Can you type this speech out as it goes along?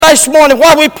this morning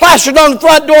while we plastered on the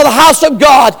front door of the house of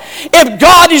God. If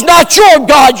God is not your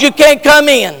God, you can't come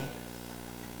in.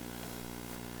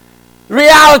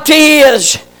 Reality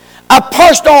is a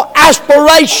personal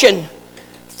aspiration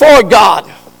for God.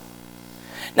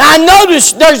 Now I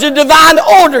notice there's a divine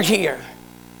order here,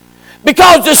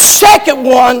 because the second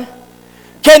one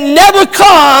can never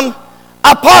come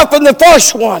apart from the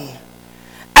first one.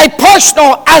 A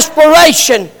personal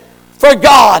aspiration for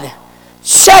God.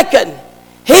 Second,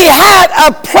 he had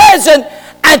a present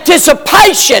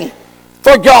anticipation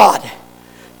for God.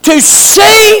 To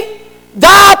see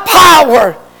thy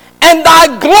power and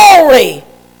thy glory,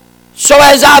 so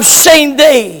as I've seen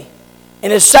thee in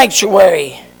the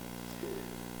sanctuary.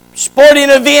 Sporting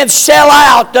events sell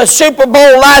out. The Super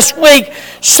Bowl last week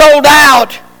sold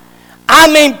out.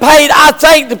 Paid, I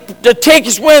think the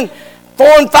tickets went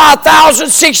 $4,000 and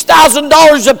 $5,000,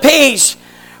 $6,000 a piece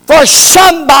for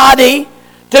somebody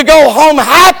to go home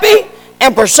happy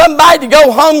and for somebody to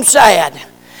go home sad.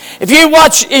 If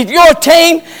your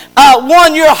team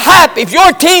won, you're happy. If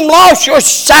your team lost, you're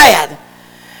sad.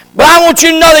 But I want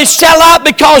you to know they sell out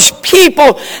because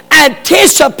people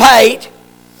anticipate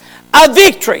a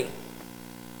victory.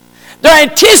 They're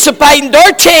anticipating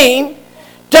their team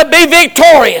to be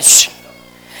victorious.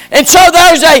 And so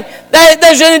there's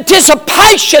an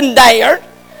anticipation there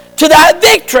to that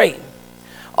victory.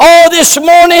 Oh, this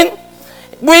morning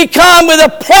we come with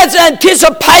a present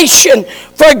anticipation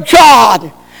for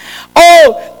God.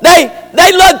 Oh,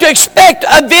 they love to expect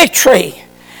a victory.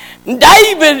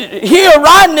 David here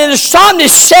writing in the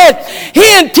psalmist said he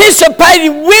anticipated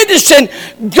witnessing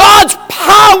God's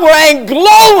power and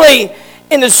glory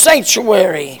in the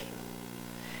sanctuary.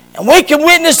 And we can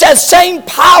witness that same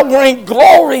power and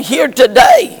glory here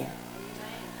today.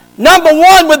 Number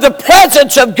one, with the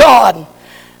presence of God.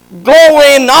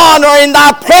 Glory and honor in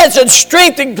thy presence,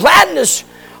 strength and gladness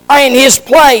are in his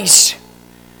place.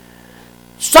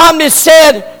 Psalmist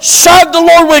said, serve the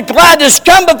Lord with gladness,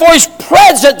 come before his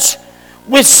presence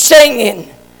with singing.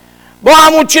 Well,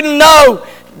 I want you to know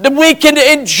that we can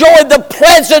enjoy the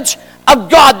presence of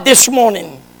God this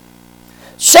morning.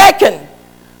 Second,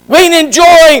 we can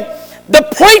enjoy the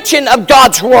preaching of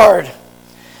God's word.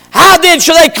 How then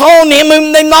shall they call on him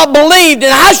whom they've not believed?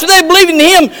 And how shall they believe in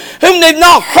him whom they've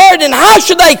not heard? And how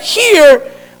shall they hear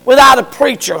without a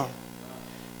preacher?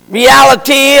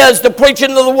 Reality is the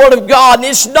preaching of the word of God. And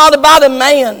it's not about a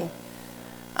man.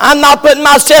 I'm not putting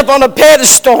myself on a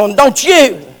pedestal, and don't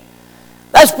you.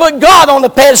 Let's put God on the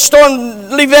pedestal and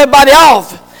leave everybody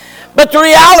off. But the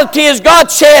reality is God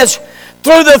says,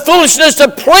 through the foolishness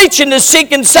of preaching, to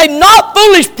seek and save, not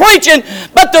foolish preaching,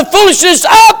 but the foolishness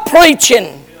of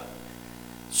preaching.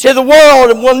 See, the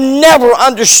world will never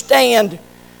understand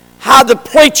how the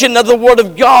preaching of the Word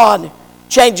of God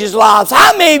changes lives.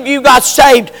 How many of you got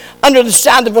saved under the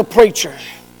sound of a preacher?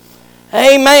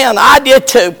 Amen. I did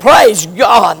too. Praise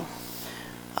God.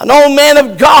 An old man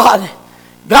of God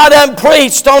got up and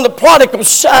preached on the prodigal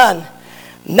son.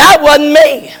 And that wasn't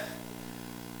me.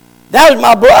 That was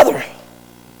my brother.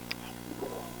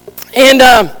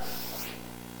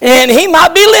 And he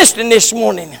might be listening this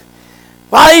morning.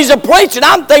 While he's a preacher,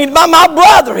 I'm thinking about my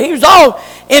brother. He was all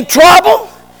in trouble.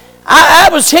 That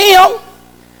was him.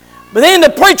 But then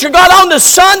the preacher got on the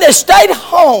son that stayed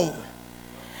home.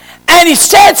 And he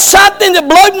said something that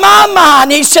blew my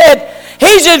mind. He said,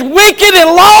 he's as wicked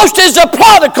and lost as the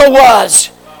prodigal was,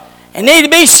 and need to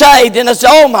be saved. And I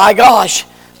said, oh my gosh,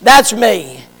 that's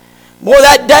me. Boy,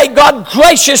 that day God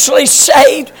graciously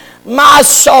saved my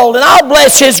soul, and I'll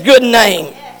bless his good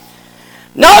name.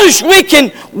 Notice we can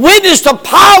witness the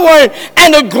power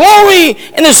and the glory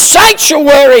in the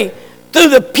sanctuary through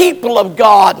the people of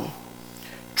God.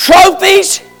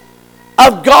 Trophies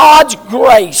of God's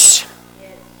grace.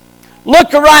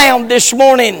 Look around this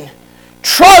morning.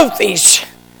 Trophies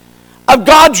of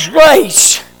God's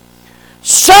grace.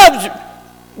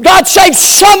 God saved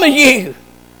some of you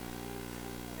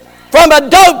from a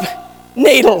dope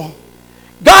needle.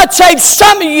 God saved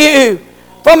some of you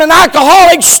from an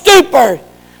alcoholic stupor.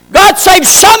 God saved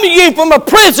some of you from a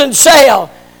prison cell.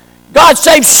 God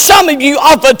saved some of you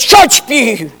off a church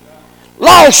pew,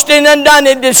 lost and undone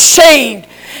and deceived.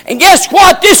 And guess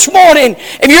what? This morning,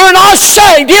 if you're not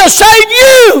saved, he'll save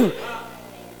you.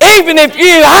 Even if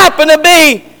you happen to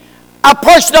be a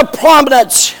person of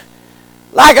prominence,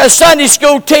 like a Sunday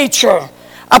school teacher,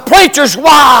 a preacher's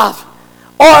wife,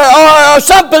 or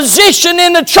some position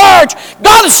in the church,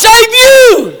 God will save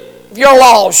you if you're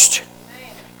lost.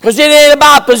 Because it ain't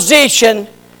about position,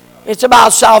 it's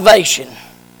about salvation.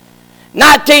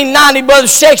 1990, Brother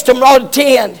Sexton wrote a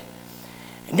tent.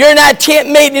 And during that tent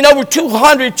meeting, over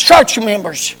 200 church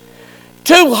members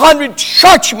 200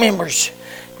 church members,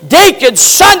 deacons,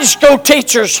 Sunday school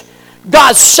teachers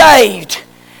got saved.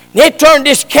 And it turned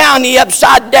this county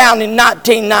upside down in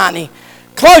 1990.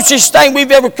 Closest thing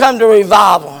we've ever come to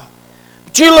revival.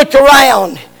 But you look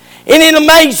around, isn't it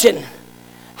amazing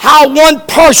how one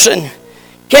person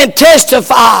can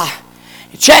testify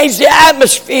and change the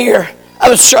atmosphere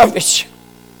of a service?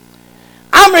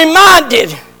 I'm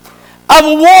reminded of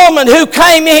a woman who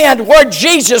came in where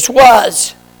Jesus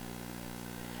was.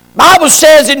 Bible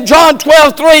says in John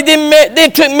 12:3,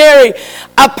 then took Mary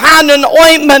a pound of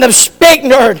ointment of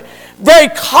spikenard, very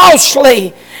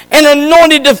costly, and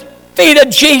anointed the feet of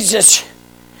Jesus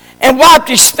and wiped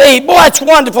his feet. Boy, that's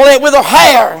wonderful, with her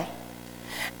hair.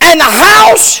 And the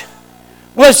house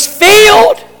was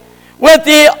filled with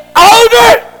the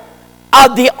odor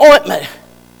of the ointment.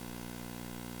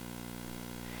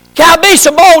 Can I be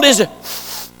so bold as,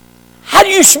 how do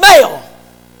you smell?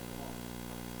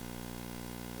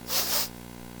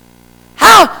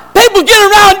 How people get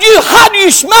around you, how do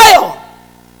you smell?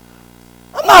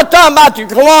 I'm not talking about your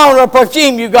cologne or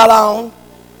perfume you got on.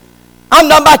 I'm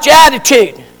talking about your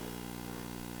attitude.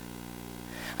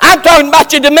 I'm talking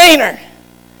about your demeanor.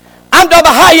 I'm talking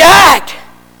about how you act.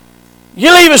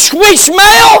 You leave a sweet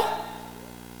smell.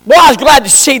 Boy, I was glad to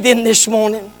see them this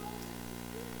morning.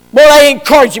 Boy, they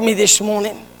encouraged me this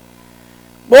morning.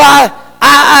 Boy,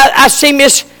 I see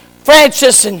Miss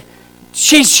Francis, and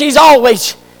she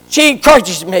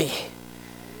encourages me.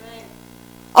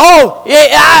 Oh,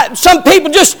 yeah, some people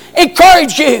just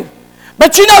encourage you.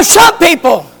 But you know, some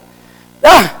people,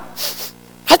 that's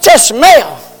that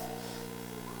smell.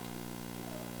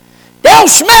 They don't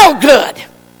smell good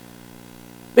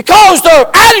because their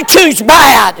attitude's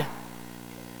bad.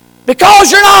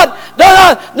 Because they're not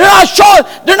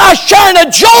sharing a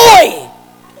joy.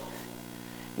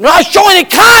 They're not showing a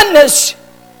kindness.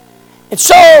 And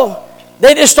so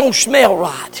they just don't smell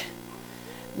right.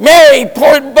 Mary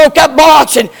broke that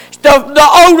box, and the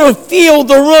odor filled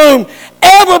the room.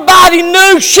 Everybody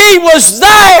knew she was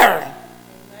there.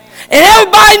 And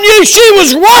everybody knew she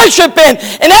was worshiping.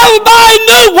 And everybody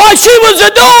knew what she was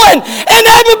doing. And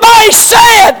everybody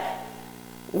said,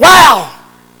 wow.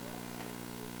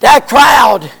 That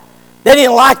crowd, they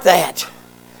didn't like that.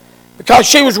 Because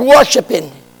she was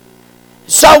worshiping.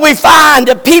 So we find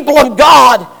the people of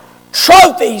God,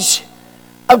 trophies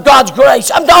of God's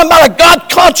grace. I'm talking about a God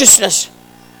consciousness.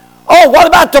 Oh, what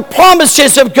about the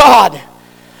promises of God?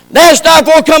 Let us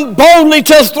therefore come boldly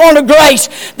to the throne of grace,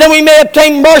 that we may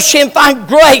obtain mercy and find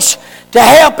grace to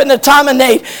help in the time of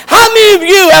need. How many of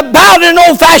you have bowed at an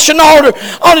old-fashioned altar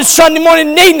on a Sunday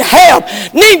morning needing help,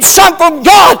 needing something from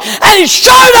God, and He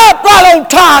showed up right on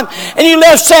time, and you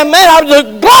left saying, man, I was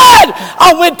glad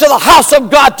I went to the house of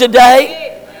God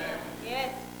today.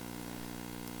 Yes.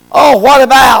 Oh, what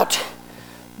about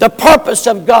the purpose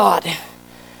of God?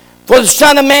 For the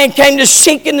Son of Man came to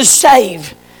seek and to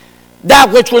save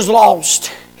that which was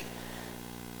lost.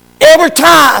 Every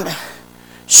time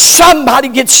somebody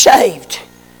gets saved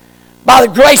by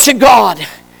the grace of God,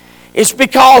 it's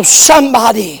because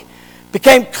somebody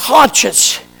became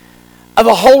conscious of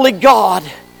a holy God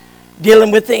dealing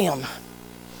with them.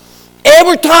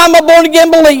 Every time a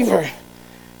born-again believer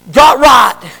got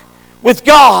right with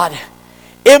God,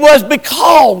 it was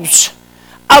because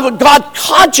of a God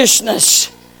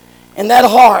consciousness in that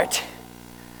heart.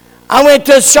 I went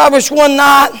to a service one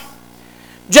night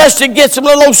just to get some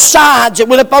little signs that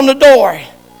went up on the door.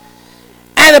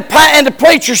 And the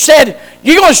preacher said,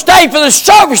 you're going to stay for the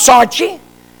service, aren't you?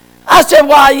 I said,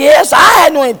 why, yes. I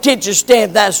had no intention of staying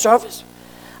for that service.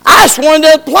 I just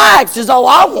wanted the plaques is all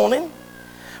I wanted.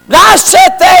 But I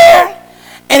sat there,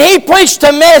 and he preached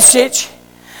a message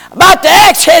about the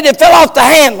axe head that fell off the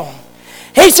handle.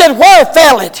 He said, where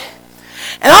fell it?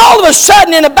 And all of a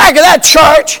sudden in the back of that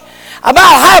church,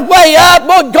 about halfway up,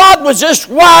 well, God was just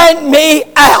wearing me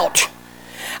out.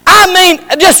 I mean,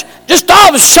 just all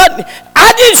of a sudden,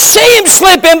 I didn't see Him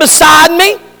slip in beside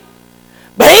me,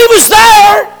 but He was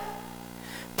there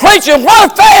preaching. Where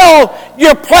fell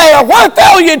your prayer? Where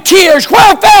fell your tears?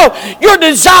 Where fell your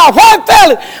desire? Where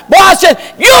fell it? Boy, I said,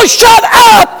 you shut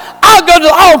up. I'll go to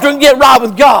the altar and get right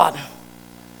with God.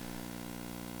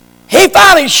 He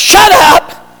finally shut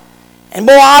up. And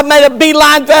boy, I made a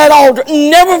beeline for that altar.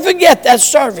 Never forget that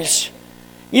service.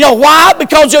 You know why?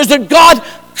 Because there's a God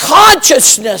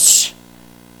consciousness.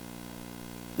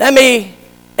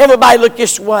 Everybody look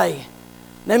this way.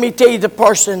 Let me tell you the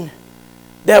person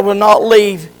that will not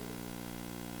leave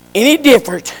any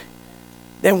different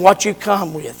than what you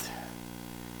come with.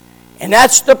 And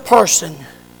that's the person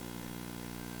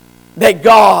that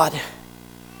God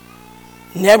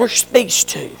never speaks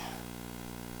to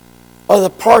or the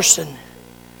person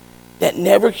that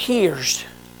never hears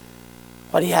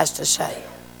what he has to say.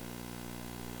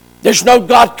 There's no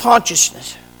God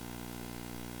consciousness.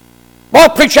 Boy,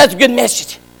 preacher, that's a good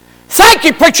message. Thank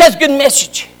you, preacher, that's a good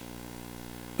message.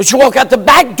 But you walk out the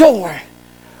back door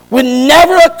with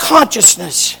never a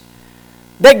consciousness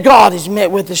that God has met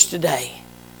with us today.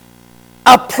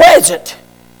 A present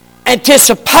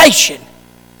anticipation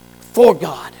for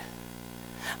God.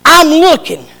 I'm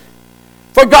looking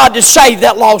for God to save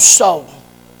that lost soul.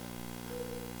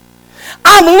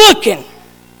 I'm looking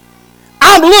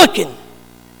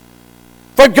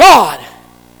for God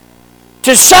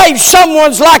to save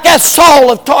someone's like that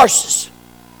Saul of Tarsus.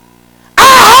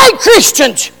 I hate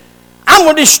Christians. I'm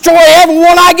going to destroy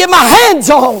everyone I get my hands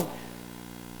on.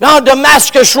 On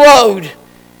Damascus Road,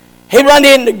 he ran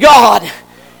into God.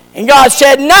 And God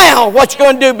said, now, what you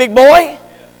going to do, big boy?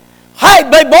 Hey,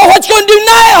 big boy, what you going to do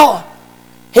now?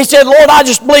 He said, Lord, I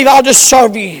just believe I'll just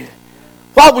serve you.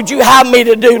 What would you have me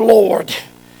to do, Lord?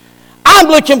 I'm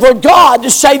looking for God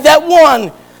to save that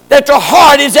one that your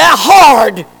heart is that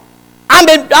hard.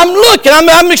 I'm looking,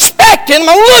 I'm expecting,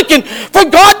 I'm looking for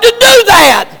God to do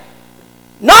that.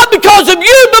 Not because of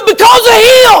you, but because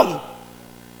of Him.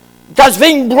 Because if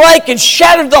He can break and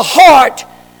shatter the heart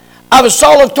of a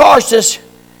Saul of Tarsus,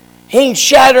 He can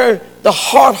shatter the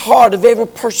heart of every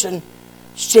person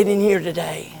sitting here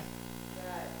today.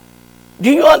 Do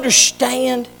you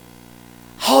understand?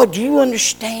 Oh, do you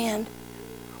understand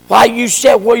why you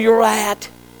sit where you're at?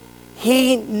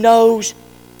 He knows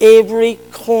every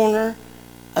corner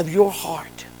of your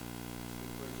heart.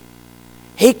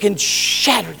 He can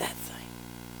shatter that thing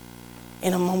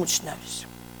in a moment's notice.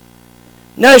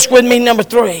 Notice with me number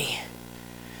 3.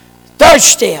 Third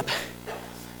step.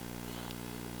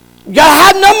 You got to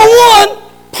have number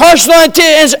 1, personal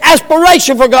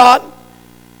aspiration for God.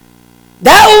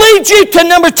 That'll lead you to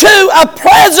number 2, a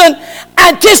present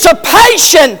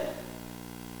anticipation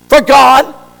for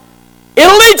God.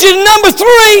 It'll lead you to number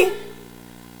 3,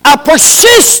 a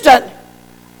persistent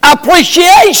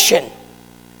appreciation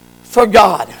for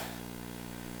God.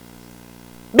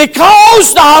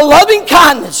 Because thy loving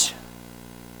kindness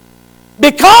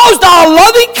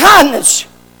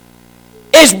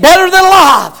is better than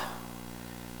life,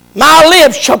 my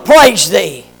lips shall praise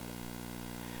thee.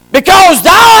 Because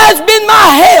thou hast been my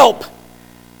help,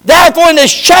 therefore in the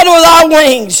shadow of thy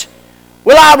wings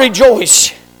will I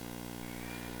rejoice.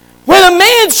 When a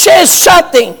man says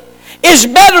something is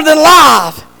better than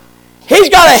life, he's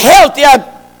got a healthy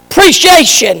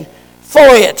appreciation for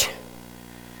it.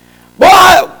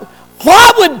 Boy,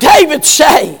 why would David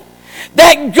say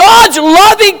that God's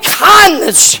loving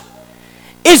kindness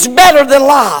is better than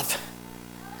life?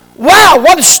 Wow,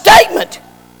 what a statement.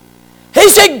 He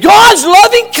said God's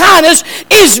loving kindness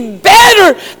is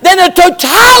better than the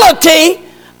totality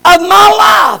of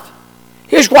my life.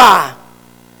 Here's why.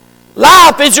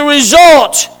 Life is a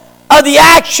result of the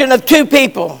action of 2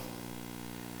 people.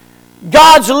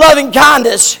 God's loving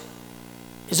kindness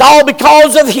is all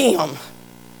because of Him.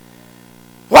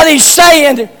 What He's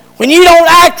saying, when you don't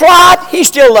act right, He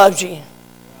still loves you.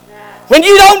 When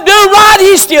you don't do right,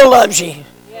 He still loves you.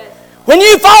 When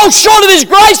you fall short of His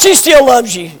grace, He still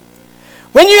loves you.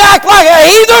 When you act like a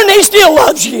heathen, He still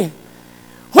loves you.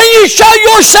 When you show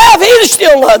yourself, He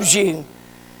still loves you.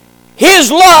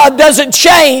 His love doesn't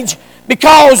change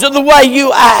because of the way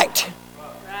you act.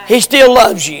 He still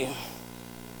loves you.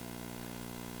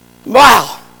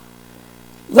 Wow.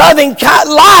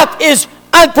 Life is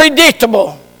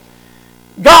unpredictable.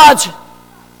 God's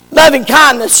loving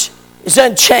kindness is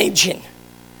unchanging.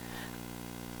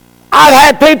 I've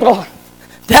had people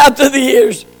down through the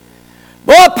years,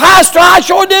 boy, Pastor, I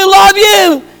sure do love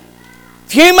you. A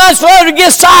few months later,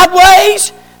 get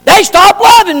sideways, they stop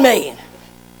loving me.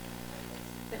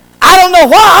 I don't know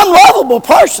why. I'm a lovable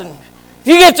person. If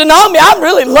you get to know me, I'm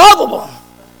really lovable.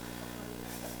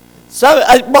 So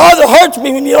it hurts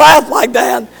me when you laugh like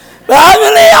that. But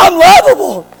I'm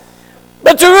lovable.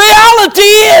 But the reality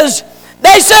is,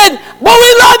 they said, well,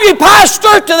 we love you,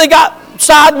 Pastor, till they got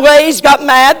sideways, got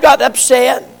mad, got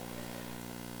upset.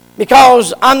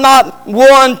 Because I'm not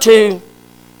one to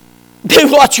do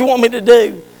what you want me to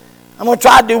do. I'm going to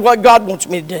try to do what God wants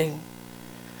me to do.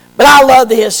 But I love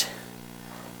this.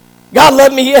 God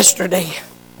loved me yesterday.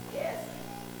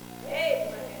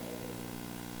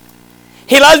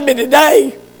 He loves me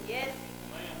today.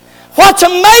 What's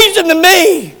amazing to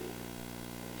me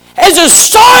is as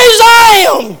sorry as I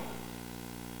am,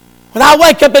 when I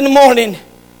wake up in the morning,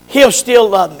 He'll still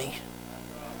love me.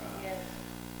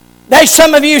 There's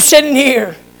some of you sitting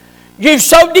here, you've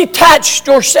so detached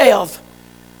yourself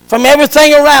from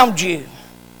everything around you.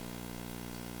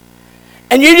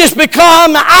 And you just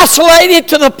become isolated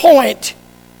to the point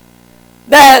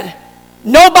that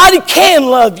nobody can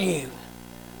love you.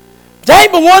 There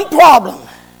ain't but one problem.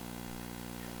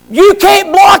 You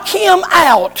can't block him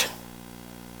out.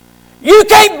 You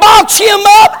can't box him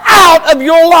up out of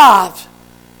your life.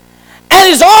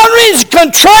 And as ornery, as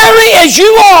contrary as you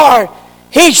are,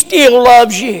 he still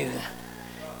loves you.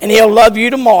 And he'll love you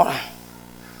tomorrow.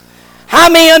 How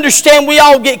many understand we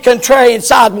all get contrary and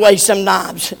sideways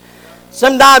sometimes?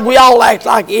 Sometimes we all act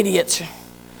like idiots.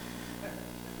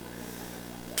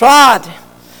 Try it.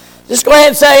 Just go ahead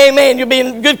and say amen. You'll be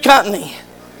in good company.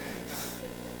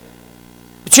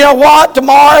 But you know what?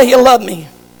 Tomorrow he'll love me.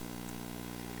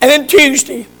 And then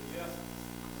Tuesday,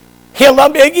 he'll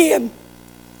love me again.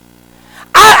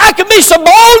 I can be so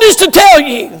bold as to tell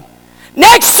you,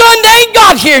 next Sunday ain't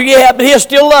got here yet, but he'll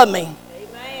still love me.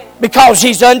 Amen. Because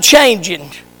he's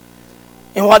unchanging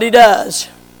in what he does.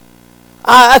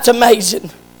 That's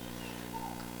amazing.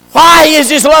 Why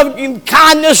is his loving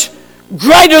kindness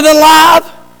greater than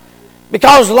life?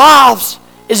 Because life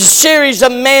is a series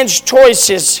of man's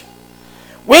choices.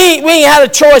 We had a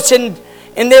choice in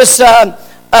this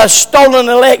stolen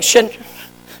election.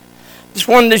 Just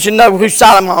wanted to know whose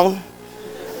side I'm on.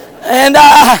 And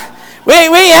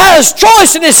we had a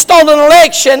choice in this stolen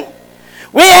election.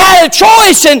 We had a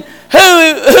choice in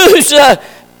who's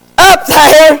up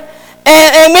there.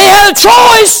 And we had a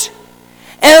choice.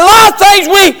 And a lot of things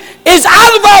is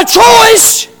out of our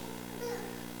choice.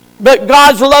 But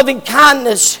God's loving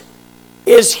kindness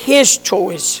is his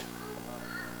choice.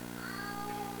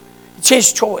 It's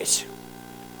his choice.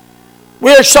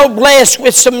 We are so blessed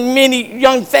with so many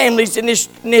young families in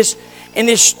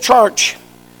this church.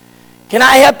 Can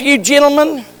I help you,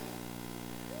 gentlemen?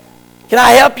 Can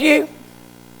I help you?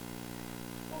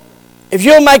 If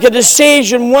you'll make a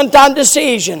decision, one-time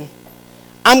decision,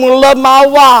 I'm going to love my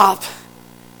wife,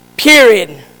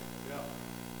 period.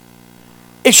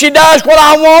 If she does what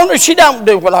I want or she don't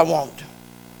do what I want.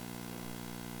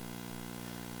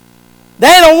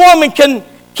 Then a woman can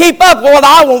keep up with what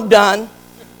I want done.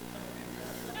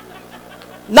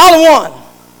 Not a one.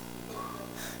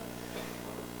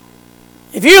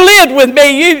 If you lived with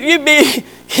me,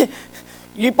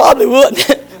 you probably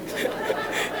wouldn't.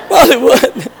 Probably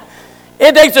wouldn't.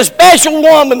 It takes a special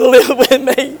woman to live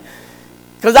with me.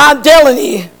 Because I'm telling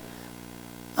you,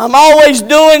 I'm always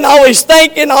doing, always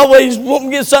thinking, always wanting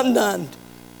to get something done.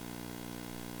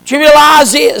 But you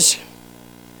realize this.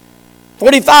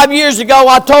 45 years ago,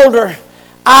 I told her,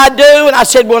 I do, and I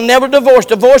said, we'll never divorce.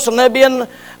 Divorce will never be on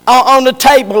the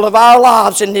table of our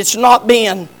lives, and it's not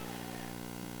been.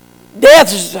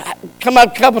 Death has come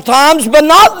up a couple times, but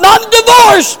not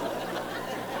divorce.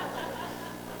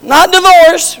 Not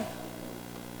divorce.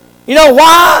 You know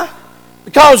why?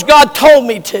 Because God told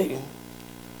me to.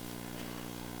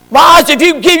 Why? If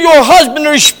you give your husband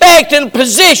respect and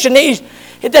position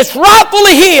that's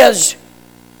rightfully his,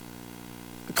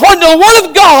 according to the Word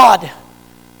of God,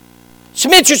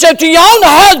 submit yourself to your own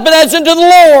husband as unto the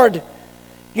Lord,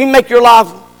 you make your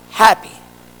life happy.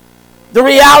 The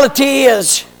reality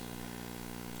is,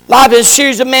 life is a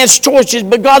series of man's choices,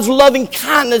 but God's loving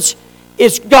kindness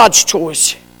is God's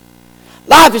choice.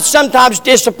 Life is sometimes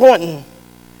disappointing.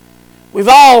 We've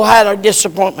all had our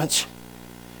disappointments.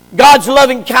 God's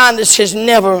loving kindness is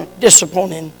never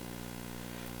disappointing.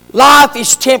 Life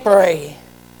is temporary.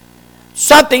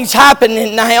 Something's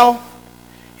happening now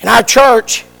in our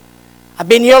church. I've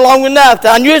been here long enough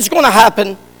that I knew it's going to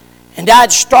happen, and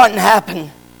that's starting to happen.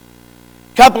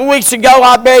 A couple of weeks ago,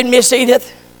 I buried Miss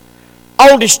Edith,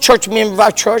 oldest church member of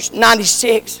our church,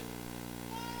 96.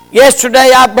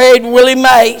 Yesterday, I buried Willie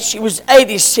Mae. She was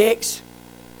 86.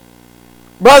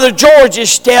 Brother George's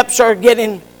steps are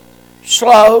getting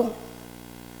slow.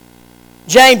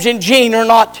 James and Jean are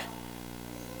not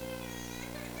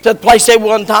to the place they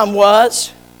one time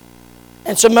was.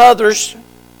 And some others.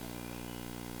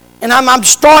 And I'm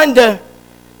starting to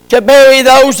bury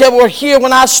those that were here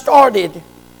when I started.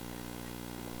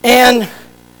 And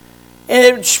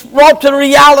it's brought to the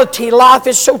reality, life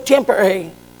is so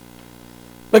temporary.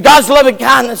 But God's loving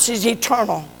kindness is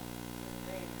eternal.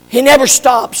 He never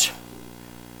stops.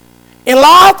 In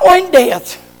life or in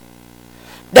death.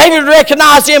 David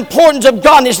recognized the importance of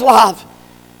God in his life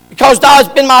because God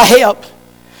has been my help.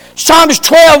 Psalms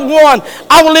 12:1,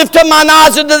 I will lift up mine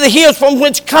eyes unto the hills from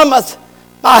which cometh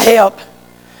my help.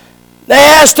 There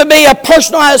has to be a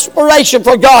personal aspiration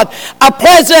for God, a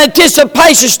present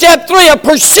anticipation. Step 3, a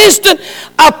persistent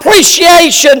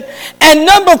appreciation. And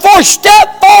number 4,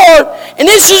 step 4, and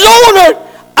this is ordered,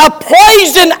 a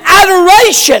praise and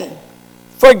adoration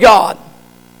for God.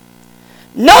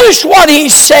 Notice what he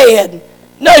said.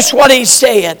 Notice what he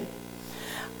said.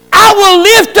 I will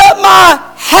lift up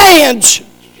my hands.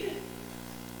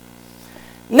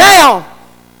 Now,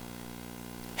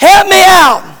 help me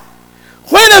out.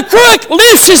 When the crook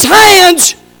lifts his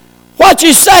hands, what's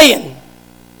he saying?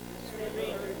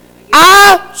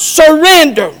 I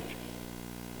surrender.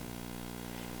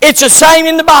 It's the same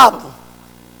in the Bible.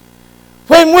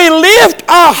 When we lift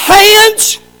our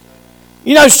hands,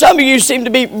 you know, some of you seem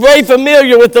to be very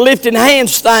familiar with the lifting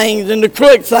hands things and the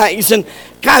crook things, and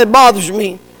it kind of bothers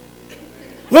me.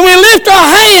 When we lift our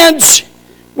hands,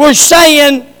 we're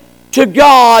saying to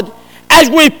God, as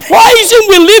we praise Him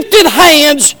with lifted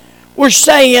hands, we're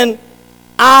saying,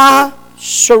 I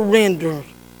surrender.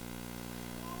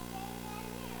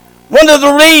 One of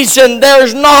the reasons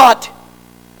there's not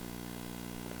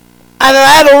an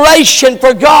adoration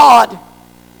for God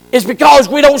is because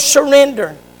we don't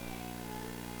surrender.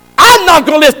 I'm not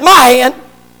going to lift my hand.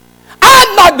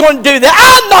 I'm not going to do that.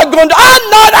 I'm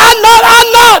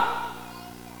not.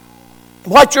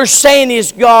 What you're saying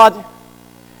is, God,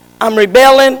 I'm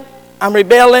rebelling.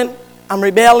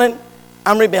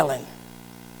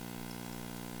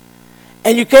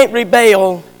 And you can't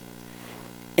rebel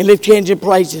and lift your hands in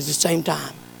praise at the same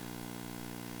time.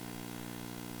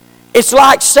 It's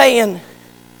like saying,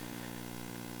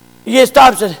 you just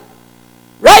stop and say,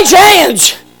 raise your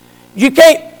hands. You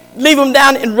can't leave them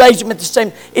down and raise them at the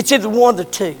same time. It's either one or the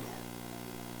two.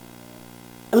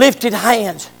 Lifted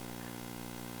hands.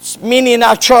 Many in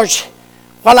our church,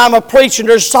 while I'm a preacher,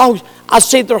 there's songs, I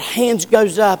see their hands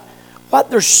goes up. What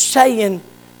they're saying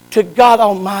to God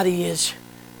Almighty is,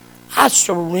 I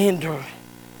surrender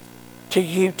to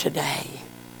you today.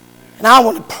 And I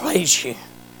want to praise you.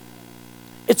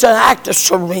 It's an act of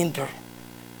surrender.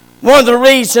 One of the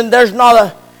reasons there's not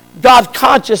a God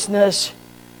consciousness,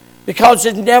 because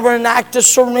it's never an act of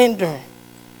surrender.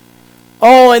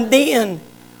 Oh, and then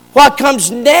what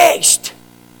comes next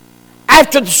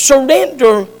after the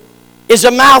surrender is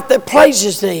a mouth that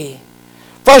praises thee.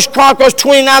 1 Chronicles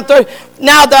 29:30.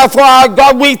 Now therefore, our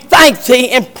God, we thank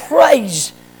thee and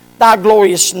praise thy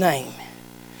glorious name.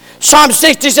 Psalm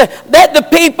 60 says, let the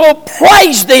people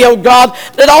praise thee, O God.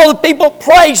 Let all the people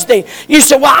praise thee. You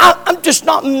say, well, I'm just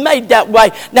not made that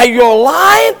way. Now you're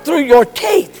lying through your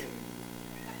teeth.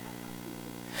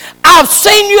 I've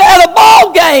seen you at a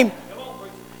ball game.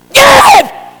 Get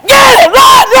it,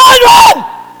 run.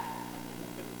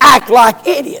 Act like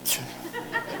idiots.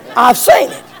 I've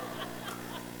seen it.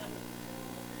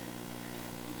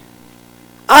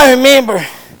 I remember.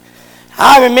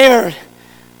 How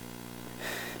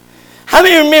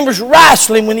many remembers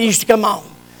wrestling when it used to come on?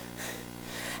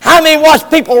 How many watch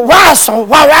people wrestle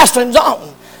while wrestling's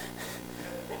on?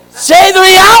 See, the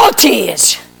reality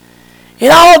is, it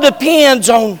all depends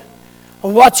on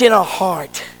what's in our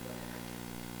heart.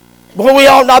 But we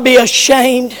ought not be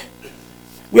ashamed.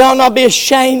 We ought not be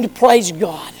ashamed to praise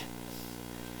God.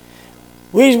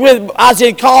 I was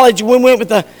in college, we went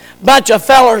with a bunch of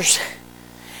fellers.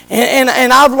 And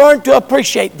I've learned to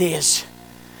appreciate this.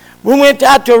 We went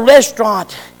out to a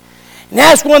restaurant. And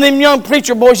asked one of them young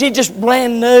preacher boys, he just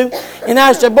brand new. And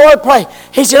I said, boy, pray.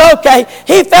 He said, okay.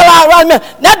 He fell out right now.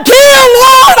 Now, dear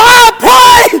Lord, I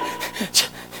pray.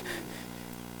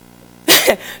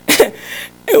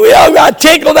 And we all got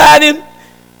tickled at him.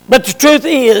 But the truth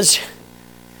is,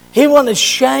 he wasn't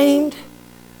ashamed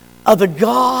of the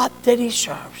God that he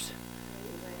serves.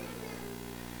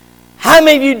 How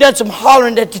many of you done some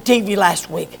hollering at the TV last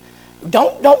week?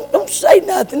 Don't say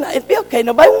nothing. It'll be okay.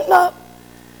 Nobody won't know.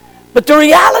 But the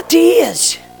reality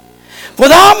is, for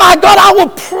thou art my God, I will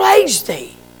praise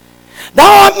thee.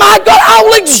 Thou art my God, I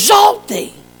will exalt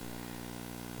thee.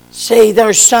 See,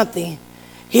 there's something.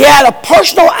 He had a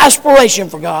personal aspiration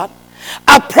for God,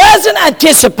 a present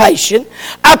anticipation,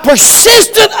 a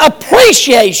persistent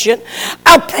appreciation,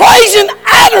 a praise and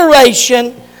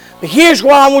adoration. But here's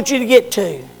what I want you to get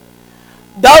to.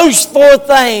 Those four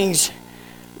things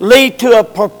lead to a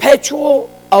perpetual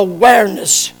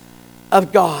awareness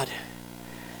of God.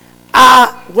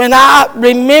 When I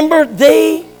remember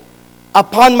thee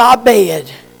upon my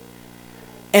bed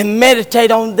and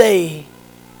meditate on thee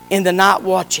in the night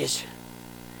watches.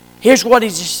 Here's what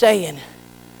he's saying.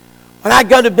 When I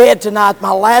go to bed tonight,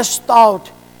 my last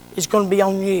thought is going to be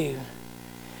on you.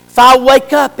 If I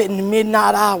wake up in the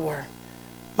midnight hour,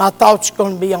 my thought's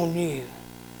going to be on you.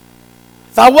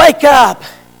 If I wake up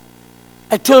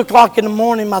at 2 o'clock in the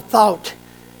morning, my thought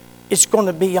is going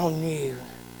to be on you.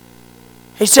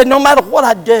 He said, no matter what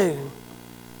I do,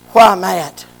 where I'm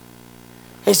at,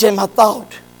 he said, my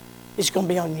thought is going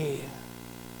to be on you.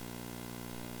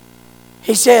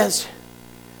 He says,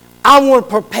 I want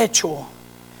perpetual.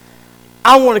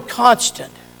 I want a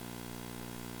constant.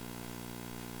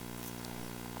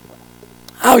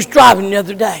 I was driving the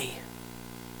other day.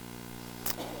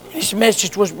 This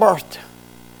message was birthed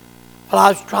while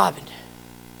I was driving.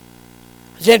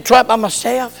 I was in a truck by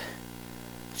myself.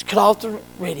 Just cut off the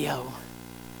radio.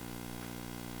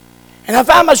 And I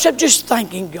found myself just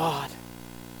thanking God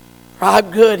for how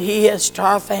good He is to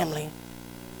our family.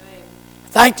 I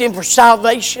thanked Him for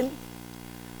salvation.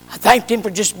 I thanked Him for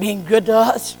just being good to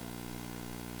us.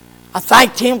 I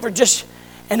thanked Him for just,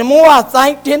 and the more I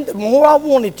thanked Him, the more I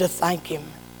wanted to thank Him.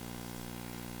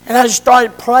 And I just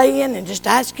started praying and just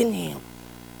asking Him.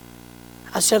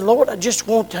 I said, Lord, I just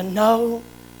want to know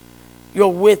You're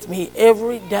with me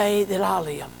every day that I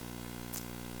live.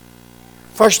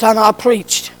 First time I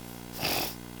preached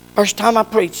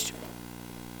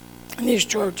in this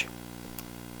church,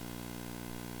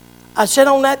 I sat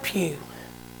on that pew,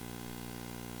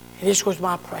 and this was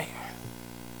my prayer.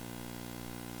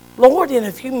 Lord, in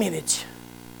a few minutes,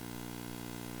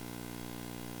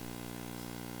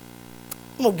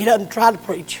 I'm going to get up and try to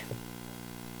preach.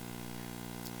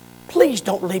 Please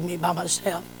don't leave me by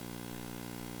myself.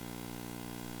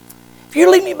 If you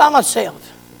leave me by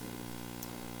myself,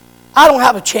 I don't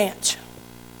have a chance.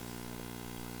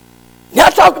 Now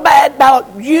talk bad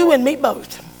about you and me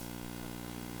both.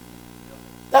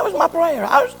 That was my prayer.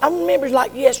 I remember it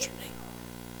like yesterday.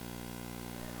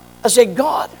 I said,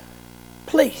 God,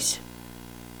 please,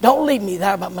 don't leave me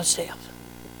there by myself.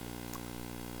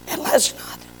 And last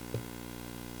night,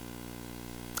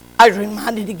 I was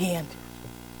reminded again,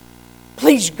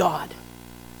 please, God,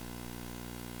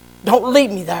 don't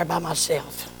leave me there by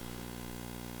myself.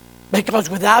 Because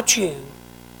without You,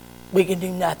 we can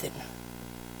do nothing.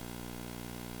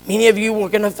 Many of you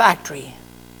work in a factory.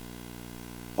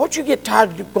 Won't you get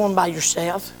tired of going by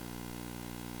yourself?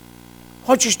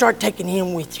 Won't you start taking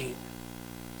Him with you?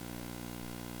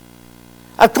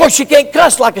 Of course, you can't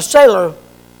cuss like a sailor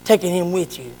taking Him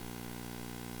with you.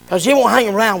 Because He won't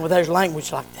hang around with their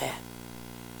language like that.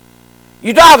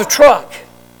 You drive a truck.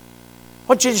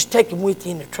 Why don't you just take Him with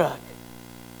you in the truck?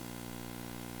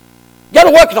 You got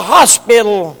to work at a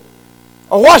hospital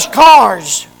or wash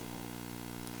cars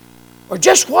or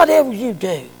just whatever you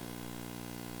do.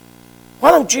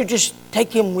 Why don't you just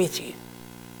take Him with you?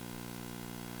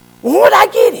 Well, where'd I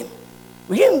get Him?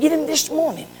 Well, you can get Him this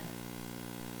morning.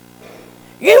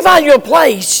 You can find you a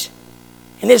place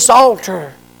in this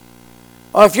altar.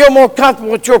 Or if you're more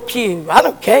comfortable with your pew, I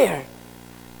don't care.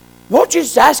 Won't you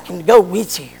just ask Him to go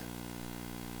with you?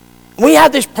 We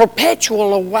have this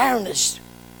perpetual awareness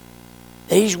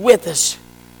that He's with us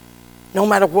no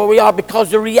matter where we are,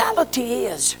 because the reality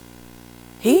is,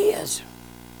 He is.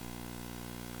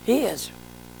 He is.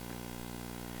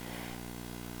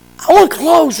 I want to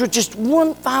close with just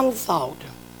one final thought.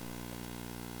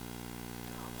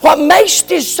 What makes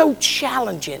this so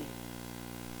challenging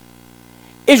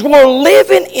is we're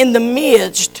living in the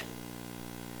midst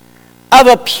of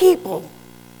a people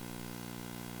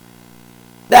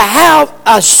that have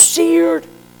a seared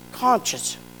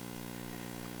conscience.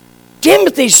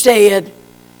 Timothy said,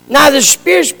 now the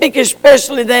Spirit speaketh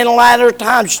especially then in latter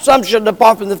times, some shall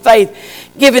depart from the faith,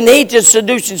 giving heed to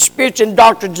seducing spirits and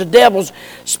doctrines of devils,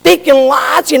 speaking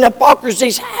lies and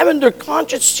hypocrisies, having their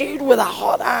conscience seared with a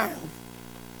hot iron.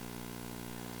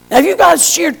 Now if you've got a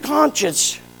seared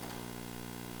conscience,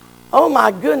 oh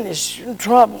my goodness, you're in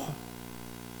trouble.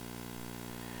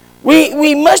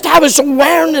 We must have this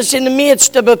awareness in the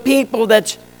midst of a people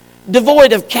that's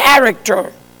devoid of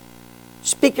character,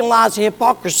 speaking lies and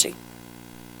hypocrisy.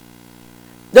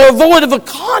 They're void of a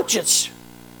conscience.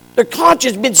 Their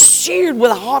conscience has been seared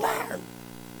with a hot iron.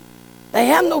 They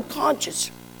have no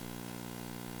conscience.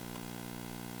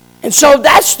 And so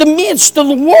that's the midst of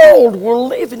the world we're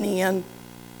living in.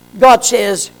 God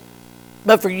says,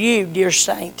 but for you, dear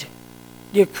saint,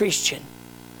 dear Christian,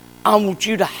 I want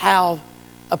you to have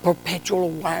a perpetual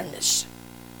awareness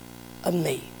of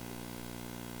me.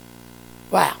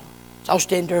 Wow. So I'll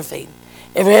stand to our feet.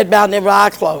 Every head bowed and every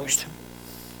eye closed.